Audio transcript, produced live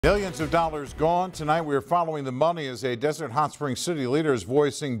Millions of dollars gone. Tonight we are following the money as a Desert Hot Springs city leader is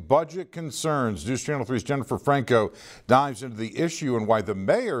voicing budget concerns. News Channel 3's Jennifer Franco dives into the issue and why the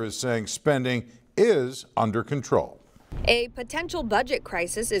mayor is saying spending is under control. A potential budget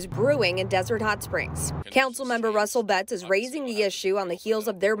crisis is brewing in Desert Hot Springs. Councilmember Russell Betts is raising the issue on the heels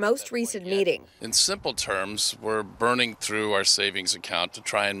of their most recent meeting. In simple terms, we're burning through our savings account to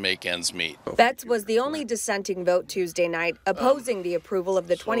try and make ends meet. Betts was the only dissenting vote Tuesday night, opposing the approval of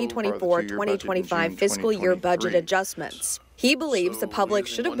the 2024-2025 fiscal year budget adjustments. He believes the public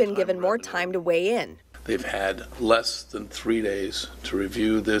should have been given more time to weigh in. They've had less than 3 days to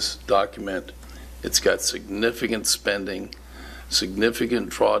review this document. It's got significant spending, significant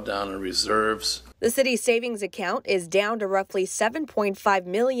drawdown in reserves. The city's savings account is down to roughly $7.5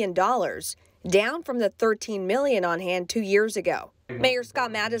 million, down from the $13 million on hand 2 years ago. Mayor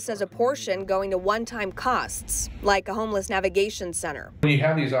Scott Mattis says a portion going to one-time costs, like a homeless navigation center. When you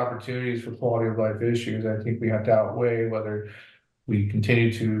have these opportunities for quality of life issues, I think we have to outweigh whether we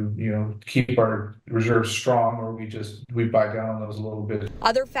continue to, keep our reserves strong or we buy down on those a little bit.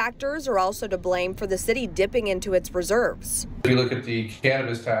 Other factors are also to blame for the city dipping into its reserves. If you look at the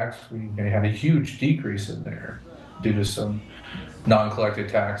cannabis tax, we had a huge decrease in there due to some non-collected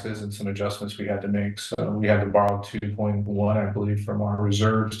taxes and some adjustments we had to make. So we had to borrow 2.1, I believe, from our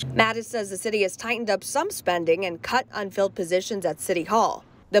reserves. Mattis says the city has tightened up some spending and cut unfilled positions at City Hall.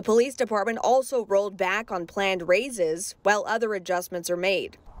 The police department also rolled back on planned raises while other adjustments are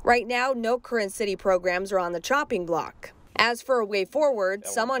made. Right now, no current city programs are on the chopping block. As for a way forward,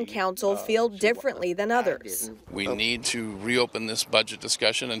 some on council feel differently than others. We need to reopen this budget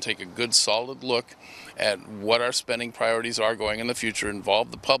discussion and take a good solid look at what our spending priorities are going in the future,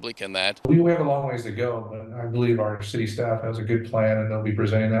 involve the public in that. We have a long ways to go, but I believe our city staff has a good plan and they'll be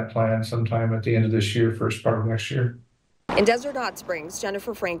presenting that plan sometime at the end of this year, first part of next year. In Desert Hot Springs,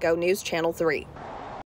 Jennifer Franco, News Channel 3.